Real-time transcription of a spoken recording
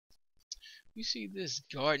You see this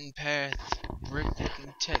garden path brick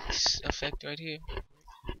looking text effect right here?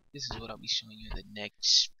 This is what I'll be showing you in the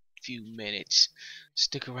next few minutes.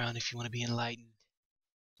 Stick around if you want to be enlightened.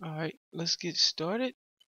 Alright, let's get started.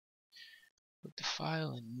 Put the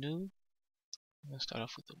file in new. I'm going to start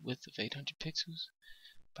off with a width of 800 pixels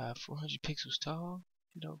by 400 pixels tall.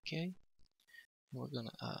 Hit OK. And we're going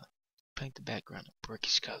to paint the background a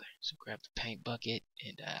brickish color. So grab the paint bucket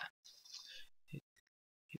and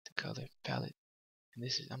hit the color palette. And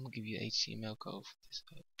this is, I'm going to give you the HTML code for this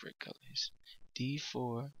brick color. It's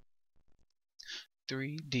D4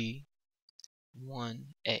 3D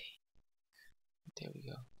 1A. There we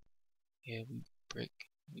go. Yeah,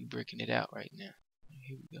 we breaking it out right now.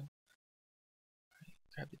 Here we go. Right,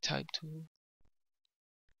 grab the type tool.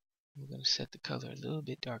 We're going to set the color a little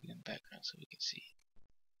bit darker than the background so we can see it.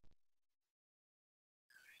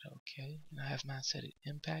 Right, okay. And I have mine set at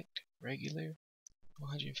impact, regular,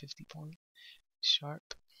 150 point,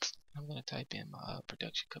 sharp. I'm going to type in my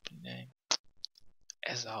production company name,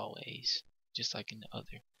 as always, just like in the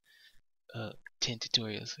other 10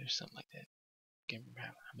 tutorials or something like that. Can't remember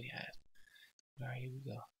how many I have. Alright, here we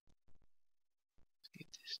go. Let's get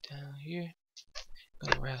this down here. I'm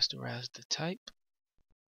going to rasterize the type.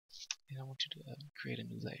 And I want you to create a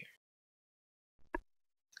new layer.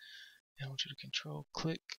 And I want you to control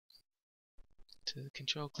click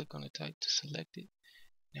on the type to select it.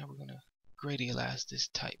 Now we're going to gradialize this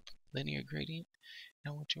type. Linear gradient.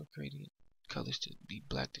 And I want your gradient colors to be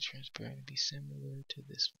black to transparent and be similar to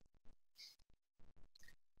this one.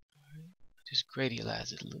 Alright. Just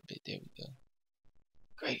gradialize it a little bit. There we go.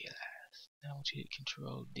 Gradialize. Now I want you to hit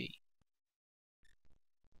Control D.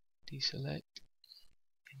 Deselect.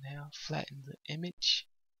 And now flatten the image.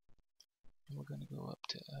 And we're going to go up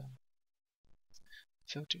to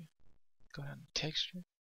filter. Go down to texture.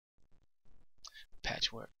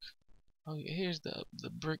 Patchwork. Oh, here's the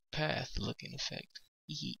brick path looking effect.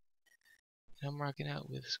 And I'm marking out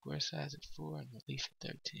with square size at 4 and relief at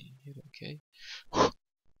 13. Hit OK.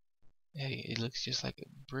 Hey, it looks just like a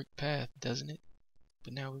brick path, doesn't it?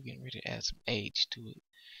 But now we're getting ready to add some age to it.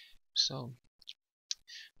 So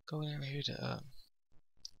go down here to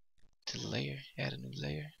layer, add a new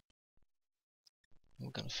layer. And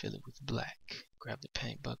we're gonna fill it with black. Grab the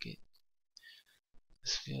paint bucket.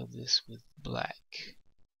 Let's fill this with black.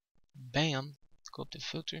 Bam! Go up to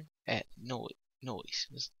filter, add noise.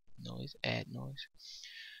 Add noise.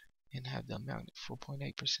 And have the amount at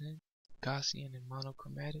 4.8%. Gaussian and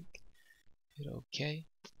monochromatic. Hit OK.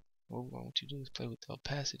 What we want to do is play with the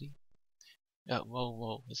opacity.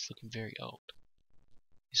 Whoa, it's looking very old.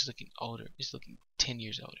 It's looking older. It's looking 10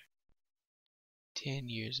 years older. 10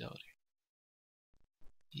 years older.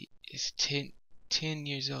 It's 10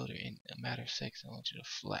 years older in a matter of seconds. I want you to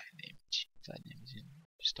flatten the image. And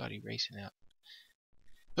start erasing out.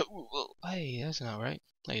 Well, hey, that's not right.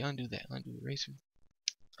 Hey, undo that. Undo eraser.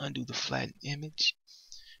 Undo the flattened image.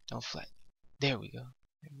 Don't flatten. There we go.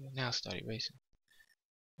 Now start erasing.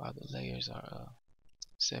 While the layers are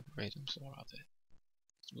separated. I'm sorry about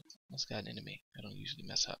that. What's gotten into me? I don't usually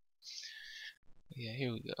mess up. Yeah,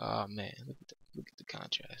 here we go. Oh man, look at the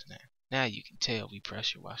contrast now. Now you can tell we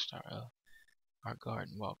pressure washed our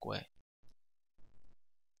garden walkway.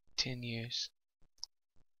 10 years.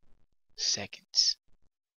 Seconds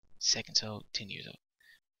old, 10 years old.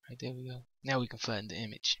 Right, there we go. Now we can flatten the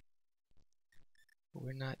image. But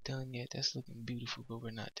we're not done yet. That's looking beautiful, but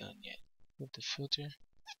we're not done yet. Go to filter,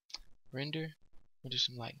 render, do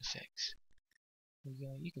some lighting effects.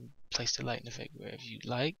 You can place the lighting effect wherever you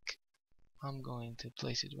like. I'm going to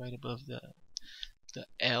place it right above the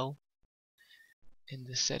L. And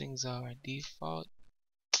the settings are default,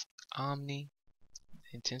 omni,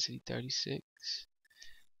 intensity 36,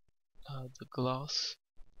 the gloss,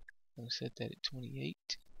 I'm going to set that at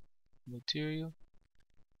 28, material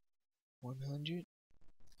 100,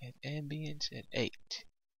 and ambience at 8.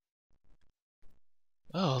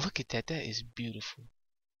 Oh, look at that. That is beautiful.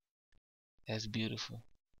 That's beautiful.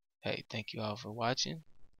 Hey, thank you all for watching.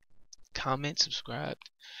 Comment, subscribe,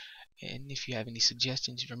 and if you have any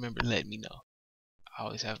suggestions, remember, let me know. I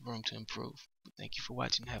always have room to improve. But thank you for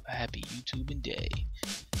watching. Have a happy YouTubing day.